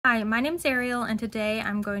Hi, my name's Ariel, and today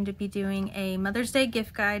I'm going to be doing a Mother's Day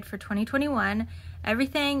gift guide for 2021.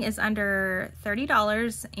 Everything is under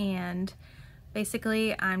 $30, and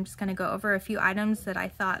basically I'm just going to go over a few items that I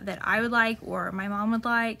thought that I would like or my mom would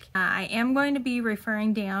like. I am going to be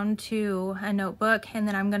referring down to a notebook, and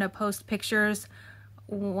then I'm going to post pictures,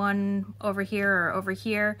 one over here or over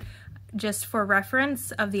here, just for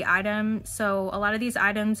reference of the item. So a lot of these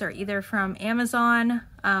items are either from Amazon,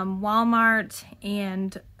 Walmart,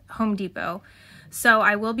 and Home Depot. So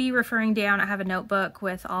I will be referring down. I have a notebook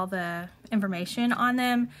with all the information on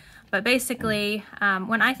them. But basically,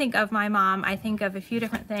 when I think of my mom, I think of a few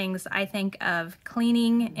different things. I think of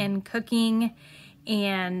cleaning and cooking,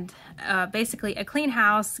 and basically a clean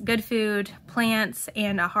house, good food, plants,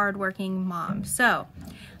 and a hardworking mom. So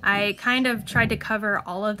I kind of tried to cover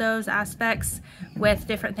all of those aspects with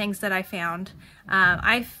different things that I found.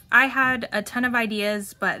 I had a ton of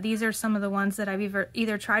ideas, but these are some of the ones that I've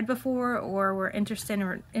either tried before or were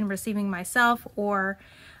interested in receiving myself, or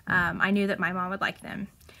I knew that my mom would like them.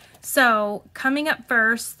 So coming up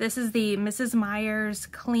first, this is the Mrs. Meyer's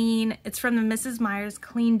Clean. It's from the Mrs. Meyer's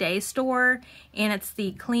Clean Day store, and it's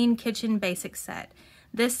the Clean Kitchen Basic set.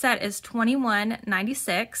 This set is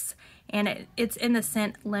 $21.96, and it's in the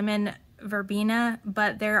scent Lemon Verbena,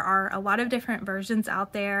 but there are a lot of different versions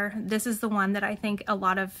out there. This is the one that I think a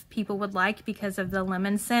lot of people would like because of the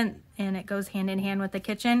lemon scent, and it goes hand in hand with the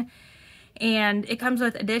kitchen. And it comes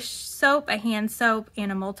with a dish soap, a hand soap,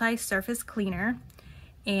 and a multi-surface cleaner.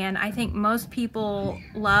 And I think most people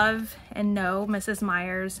love and know Mrs.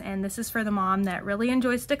 Meyer's, and this is for the mom that really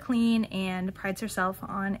enjoys to clean and prides herself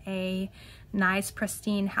on a nice,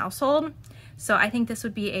 pristine household. So I think this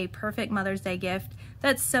would be a perfect Mother's Day gift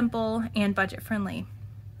that's simple and budget friendly.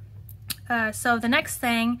 So the next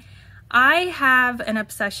thing, I have an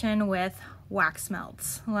obsession with wax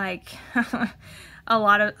melts. Like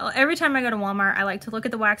every time I go to Walmart, I like to look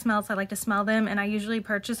at the wax melts, I like to smell them, and I usually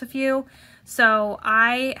purchase a few. So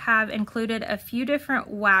I have included a few different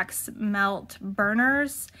wax melt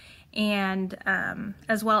burners, and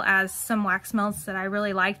as well as some wax melts that I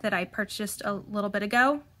really like that I purchased a little bit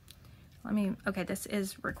ago. Okay, this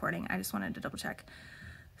is recording. I just wanted to double check.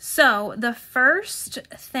 So the first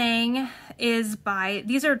thing is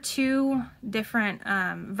these are two different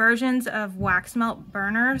versions of wax melt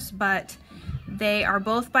burners, but they are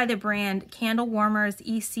both by the brand Candle Warmers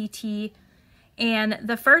ECT. And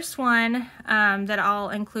the first one that I'll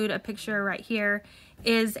include a picture right here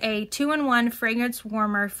is a 2-in-1 fragrance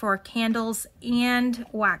warmer for candles and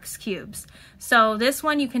wax cubes. So this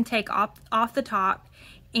one you can take off the top,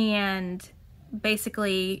 and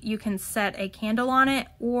basically you can set a candle on it,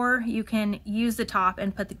 or you can use the top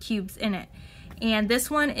and put the cubes in it. And this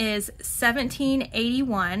one is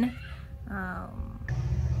 $17.81.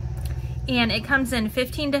 And it comes in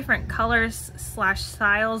 15 different colors /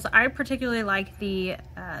 styles. I particularly like the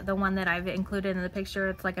one that I've included in the picture.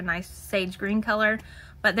 It's like a nice sage green color,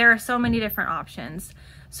 but there are so many different options.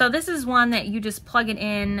 So this is one that you just plug it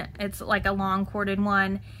in. It's like a long corded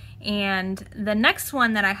one. And the next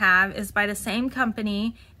one that I have is by the same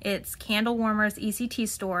company. It's Candle Warmers ECT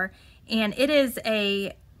store, and it is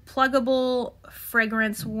a pluggable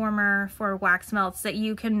fragrance warmer for wax melts that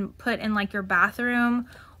you can put in like your bathroom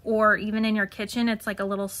or even in your kitchen. It's like a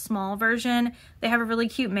little small version. They have a really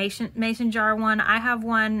cute mason jar one. I have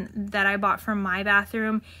one that I bought from my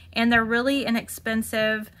bathroom, and they're really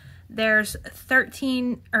inexpensive. There's there's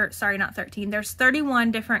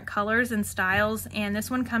 31 different colors and styles, and this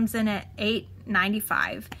one comes in at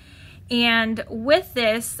 $8.95. And with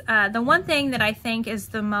this, the one thing that I think is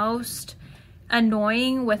the most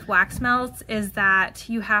annoying with wax melts is that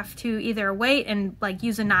you have to either wait and like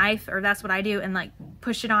use a knife, or that's what I do, and like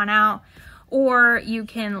push it on out, or you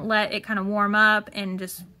can let it kind of warm up and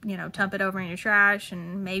just, you know, dump it over in your trash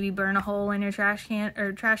and maybe burn a hole in your trash can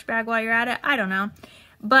or trash bag while you're at it. I don't know.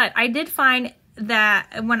 But I did find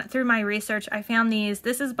that through my research, I found these.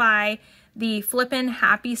 This is by the Flippin'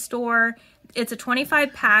 Happy store. It's a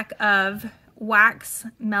 25 pack of wax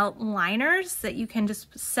melt liners that you can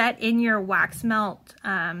just set in your wax melt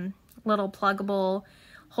little pluggable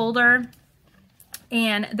holder,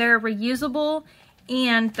 and they're reusable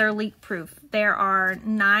and they're leak proof. There are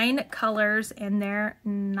 9 colors and they're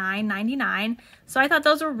 $9.99. So I thought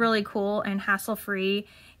those were really cool and hassle free.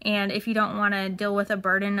 And if you don't want to deal with a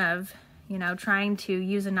burden of, you know, trying to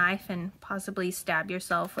use a knife and possibly stab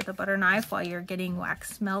yourself with a butter knife while you're getting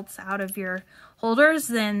wax melts out of your holders,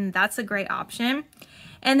 then that's a great option.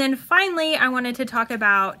 And then finally, I wanted to talk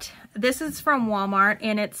about, this is from Walmart,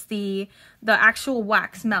 and it's the actual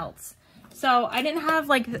wax melts. So I didn't have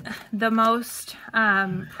like the most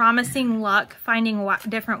promising luck finding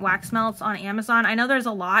different wax melts on Amazon. I know there's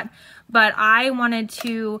a lot, but I wanted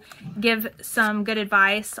to give some good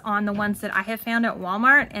advice on the ones that I have found at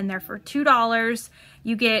Walmart, and they're for $2.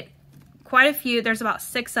 You get quite a few. There's about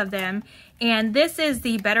 6 of them. And this is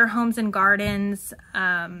the Better Homes and Gardens,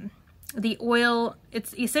 the oil,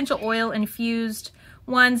 it's essential oil infused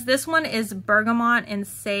ones. This one is bergamot and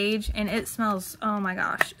sage, and it smells, oh my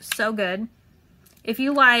gosh, so good. If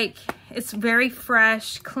you like, it's very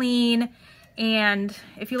fresh, clean, and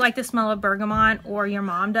if you like the smell of bergamot, or your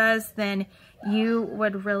mom does, then you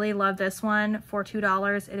would really love this one for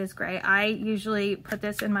 $2. It is great. I usually put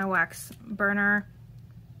this in my wax burner.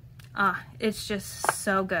 It's just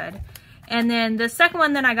so good. And then the second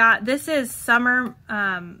one that I got, this is Summer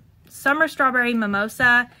Strawberry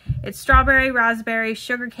Mimosa. It's strawberry, raspberry,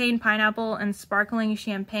 sugarcane, pineapple, and sparkling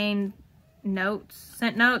champagne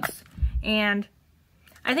scent notes. And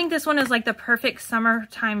I think this one is like the perfect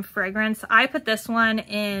summertime fragrance. I put this one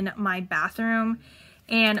in my bathroom,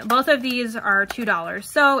 and both of these are $2.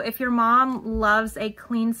 So if your mom loves a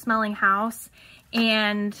clean smelling house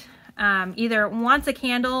and either wants a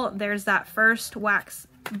candle, there's that First wax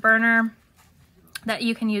burner that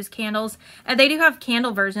you can use candles. And they do have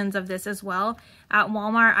candle versions of this as well at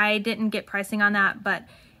Walmart. I didn't get pricing on that, but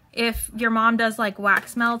if your mom does like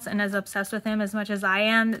wax melts and is obsessed with them as much as I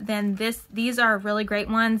am, then these are really great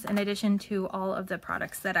ones in addition to all of the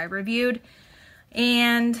products that I reviewed.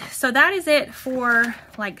 And so that is it for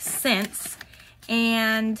like scents.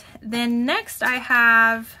 And then next I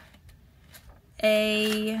have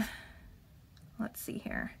let's see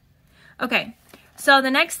here. Okay, so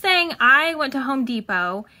the next thing, I went to Home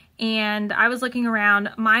Depot and I was looking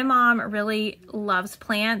around. My mom really loves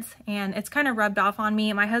plants, and it's kind of rubbed off on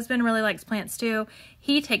me. My husband really likes plants too.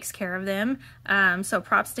 He takes care of them, so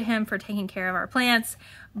props to him for taking care of our plants.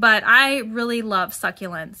 But I really love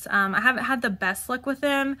succulents. I haven't had the best luck with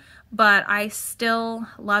them, but I still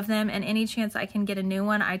love them, and any chance I can get a new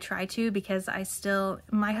one, I try to, because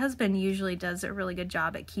my husband usually does a really good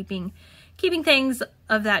job at keeping things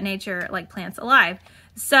of that nature, like plants, alive.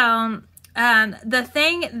 So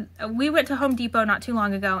we went to Home Depot not too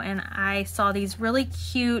long ago, and I saw these really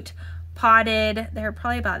cute potted, they're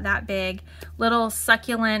probably about that big, little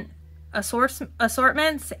succulent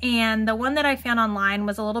assortments, and the one that I found online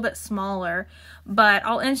was a little bit smaller, but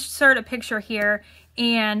I'll insert a picture here,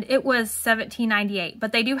 and it was $17.98.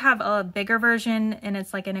 But they do have a bigger version, and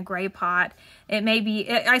it's like in a gray pot. It may be,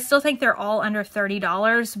 I still think they're all under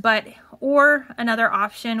 $30, or another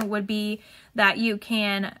option would be that you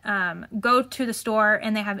can go to the store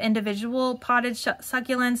and they have individual potted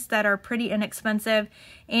succulents that are pretty inexpensive,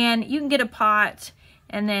 and you can get a pot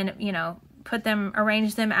and then,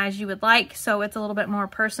 arrange them as you would like, so it's a little bit more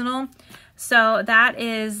personal. So that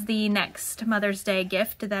is the next Mother's Day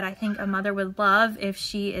gift that I think a mother would love if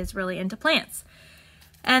she is really into plants.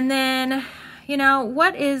 And then,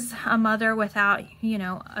 what is a mother without,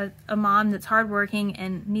 a mom that's hardworking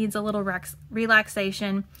and needs a little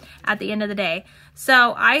relaxation at the end of the day?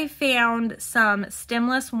 So I found some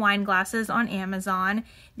stemless wine glasses on Amazon.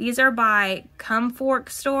 These are by Comfork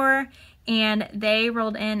Store, and they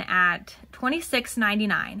rolled in at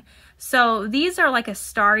 $26.99. So these are like a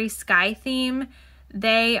starry sky theme.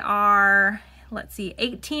 They are,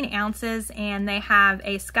 18 ounces, and they have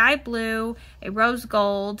a sky blue, a rose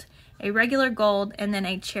gold, a regular gold, and then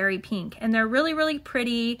a cherry pink. And they're really, really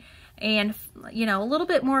pretty, and a little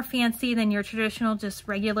bit more fancy than your traditional just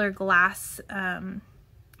regular glass,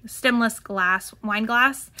 stemless glass, wine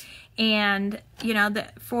glass. And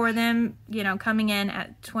for them, coming in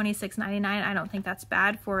at $26.99, I don't think that's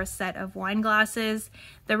bad for a set of wine glasses.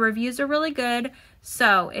 The reviews are really good,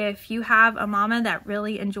 so if you have a mama that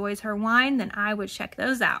really enjoys her wine, then I would check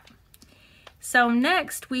those out. So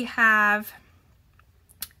next we have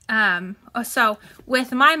so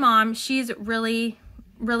with my mom, she's really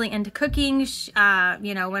into cooking.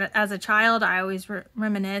 As a child, I always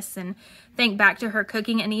reminisce and think back to her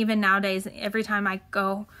cooking, and even nowadays, every time I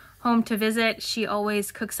go home to visit, she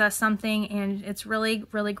always cooks us something, and it's really,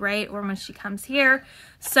 really great, or when she comes here.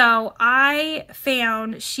 So I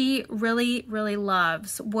found she really, really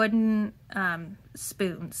loves wooden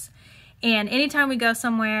spoons. And anytime we go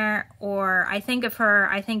somewhere, or I think of her,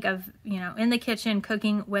 I think of, in the kitchen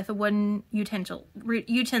cooking with a wooden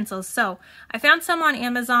utensils. So I found some on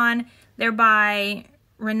Amazon. They're by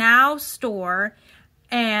Renow Store,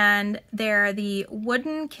 and they're the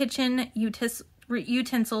wooden kitchen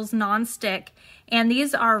utensils non-stick, and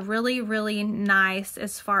these are really, really nice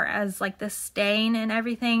as far as like the stain and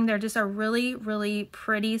everything. They're just a really, really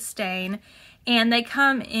pretty stain, and they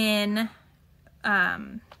come in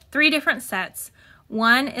 3 different sets.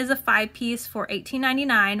 One is a 5-piece for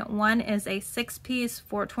 $18.99. One is a 6-piece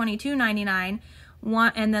for $22.99.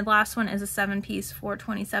 And the last one is a 7-piece for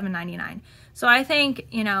 $27.99. So I think,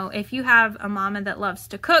 you know, if you have a mama that loves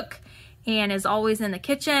to cook and is always in the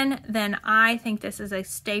kitchen, then I think this is a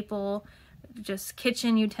staple. Just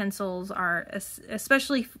kitchen utensils are,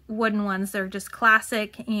 especially wooden ones, they're just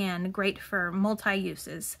classic and great for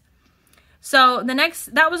multi-uses. So the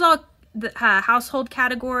next, that was all the household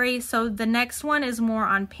category. So the next one is more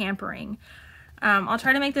on pampering. I'll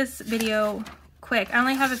try to make this video quick. I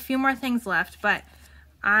only have a few more things left, but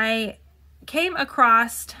I came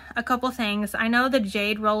across a couple things. I know the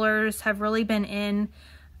jade rollers have really been in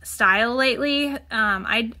style lately.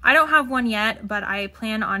 I don't have one yet, but I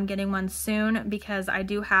plan on getting one soon because I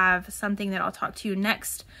do have something that I'll talk to you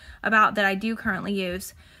next about that I do currently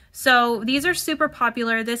use. So these are super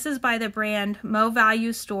popular. This is by the brand Mo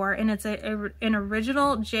Value Store, and it's an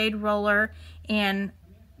original jade roller and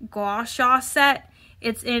gua sha set.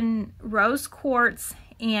 It's in rose quartz,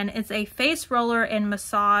 and it's a face roller and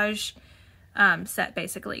massage set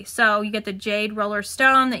basically. So you get the jade roller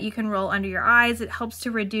stone that you can roll under your eyes. It helps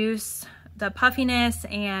to reduce the puffiness,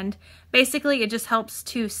 and basically it just helps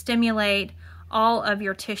to stimulate all of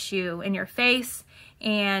your tissue in your face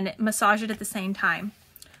and massage it at the same time.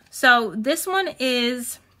 So this one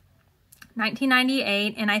is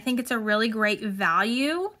 $19.98, and I think it's a really great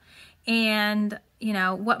value. And you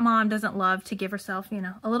know, what mom doesn't love to give herself, you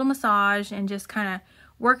know, a little massage and just kind of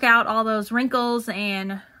work out all those wrinkles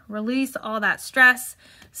and release all that stress.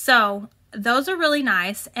 So those are really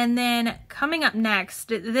nice. And then coming up next,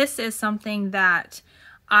 this is something that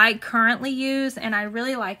I currently use and I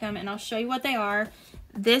really like them, and I'll show you what they are.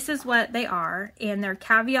 This is what they are, and they're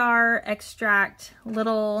caviar extract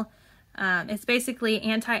little, it's basically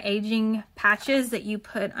anti-aging patches that you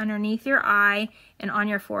put underneath your eye and on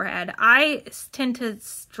your forehead. I tend to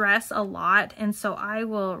stress a lot, and so I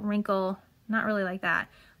will wrinkle, not really like that,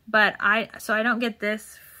 but so I don't get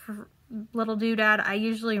this little doodad. I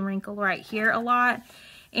usually wrinkle right here a lot,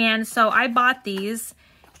 and so I bought these,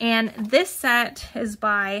 and this set is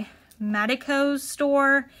by Madico's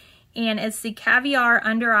store, and it's the caviar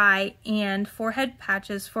under eye and forehead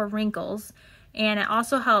patches for wrinkles. And it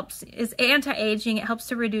also helps, is anti-aging. It helps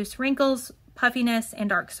to reduce wrinkles, puffiness, and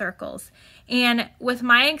dark circles. And with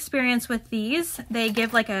my experience with these, they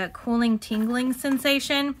give like a cooling, tingling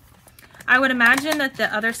sensation. I would imagine that the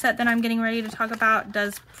other set that I'm getting ready to talk about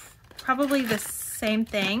does probably the same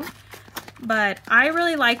thing. But I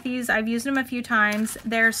really like these. I've used them a few times.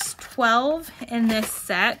 There's 12 in this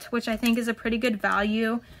set, which I think is a pretty good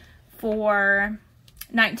value for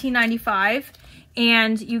 $19.95,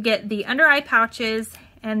 and you get the under eye pouches,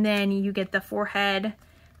 and then you get the forehead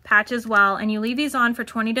patch as well, and you leave these on for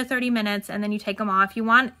 20 to 30 minutes, and then you take them off. You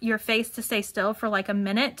want your face to stay still for like a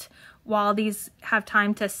minute while these have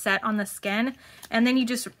time to set on the skin, and then you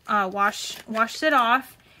just wash it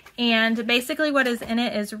off. And basically what is in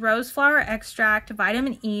it is rose flower extract,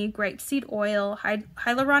 vitamin E, grapeseed oil,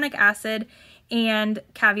 hyaluronic acid, and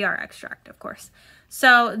caviar extract, of course.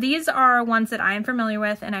 So these are ones that I am familiar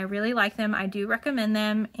with, and I really like them. I do recommend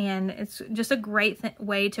them, and it's just a great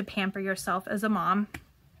way to pamper yourself as a mom.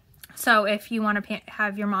 So if you want to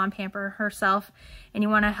have your mom pamper herself and you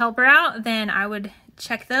want to help her out, then I would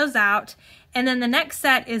check those out. And then the next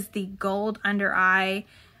set is the gold under eye,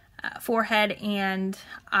 forehead, and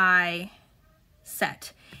eye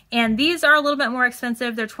set. And these are a little bit more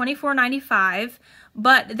expensive. They're $24.95.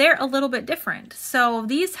 But they're a little bit different. So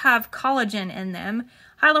these have collagen in them,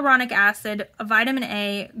 hyaluronic acid, vitamin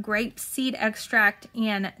A, grapeseed extract,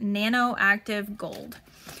 and nanoactive gold.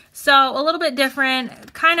 So a little bit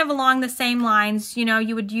different, kind of along the same lines. You know,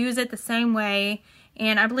 you would use it the same way,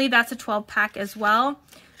 and I believe that's a 12-pack as well.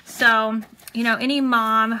 So, you know, any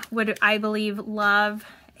mom would, I believe, love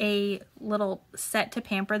a little set to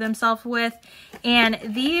pamper themselves with. And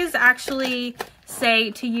these actually say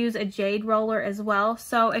to use a jade roller as well.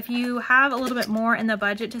 So if you have a little bit more in the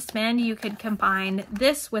budget to spend, you could combine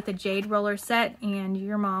this with a jade roller set, and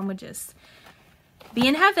your mom would just be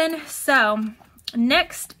in heaven. So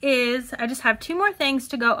next is, I just have 2 more things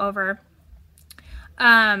to go over.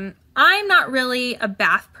 I'm not really a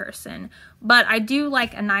bath person, but I do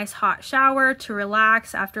like a nice hot shower to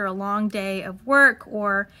relax after a long day of work,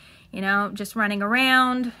 or, you know, just running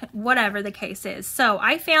around, whatever the case is. So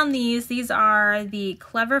I found these. These are the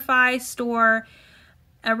Cleverfy store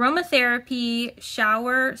aromatherapy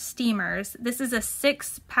shower steamers. This is a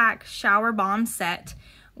 6-pack shower bomb set,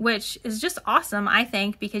 which is just awesome, I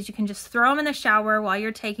think, because you can just throw them in the shower while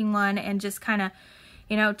you're taking one and just kind of,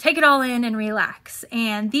 you know, take it all in and relax.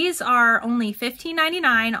 And these are only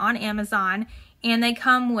 $15.99 on Amazon, and they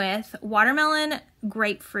come with watermelon,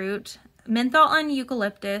 grapefruit, menthol and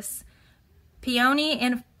eucalyptus, peony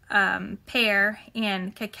and pear,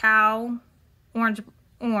 and cacao orange,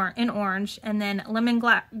 and then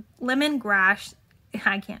lemongrass,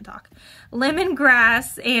 I can't talk,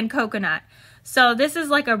 lemongrass and coconut. So this is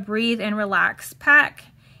like a breathe and relax pack,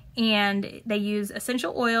 and they use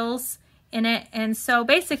essential oils in it. And so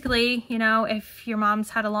basically, you know, if your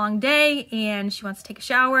mom's had a long day and she wants to take a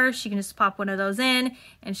shower, she can just pop one of those in,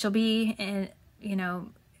 and she'll be in, you know,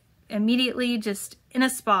 immediately just in a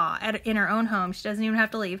spa in her own home. She doesn't even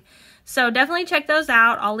have to leave. So definitely check those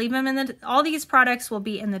out. I'll leave them in all these products will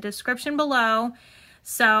be in the description below.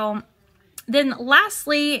 So then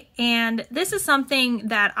lastly, and this is something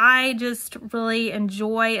that I just really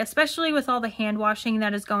enjoy, especially with all the hand washing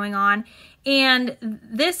that is going on, and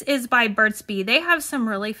this is by Burt's Bees. They have some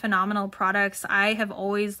really phenomenal products. I have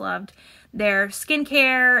always loved their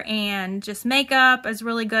skincare, and just makeup is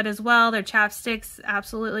really good as well. Their chapsticks,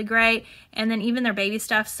 absolutely great. And then even their baby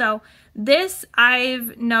stuff. So this,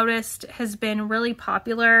 I've noticed, has been really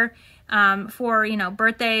popular for, you know,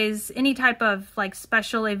 birthdays, any type of like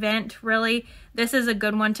special event, really. This is a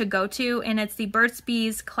good one to go to, and it's the Burt's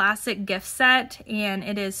Bees Classic Gift Set, and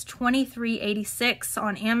it is $23.86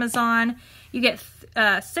 on Amazon. You get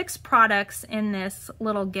 6 products in this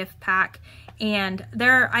little gift pack, and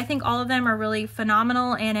I think all of them are really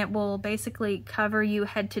phenomenal, and it will basically cover you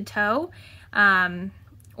head to toe,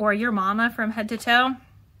 or your mama from head to toe.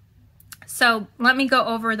 So let me go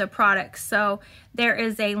over the products. So there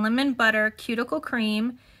is a lemon butter cuticle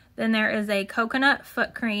cream, then there is a coconut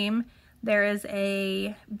foot cream, there is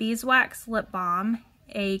a beeswax lip balm,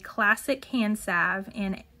 a classic hand salve,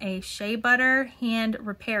 and a shea butter hand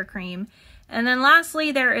repair cream. And then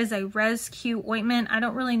lastly, there is a Res-Q ointment. I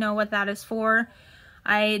don't really know what that is for.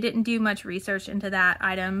 I didn't do much research into that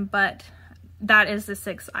item, but that is the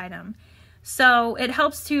 6th item. So it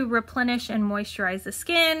helps to replenish and moisturize the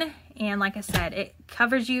skin, and like I said, it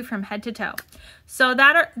covers you from head to toe. So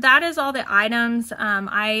that is all the items.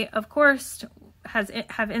 I, of course,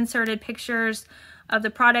 have inserted pictures of the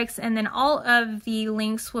products, and then all of the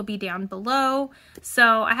links will be down below.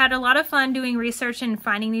 So I had a lot of fun doing research and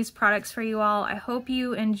finding these products for you all. I hope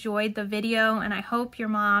you enjoyed the video, and I hope your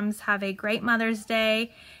moms have a great Mother's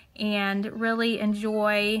Day and really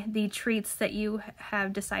enjoy the treats that you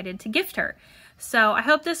have decided to gift her. So I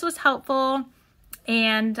hope this was helpful,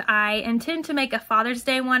 and I intend to make a Father's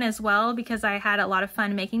Day one as well, because I had a lot of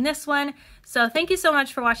fun making this one. So thank you so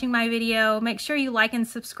much for watching my video. Make sure you like and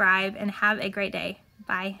subscribe, and have a great day.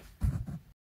 Bye.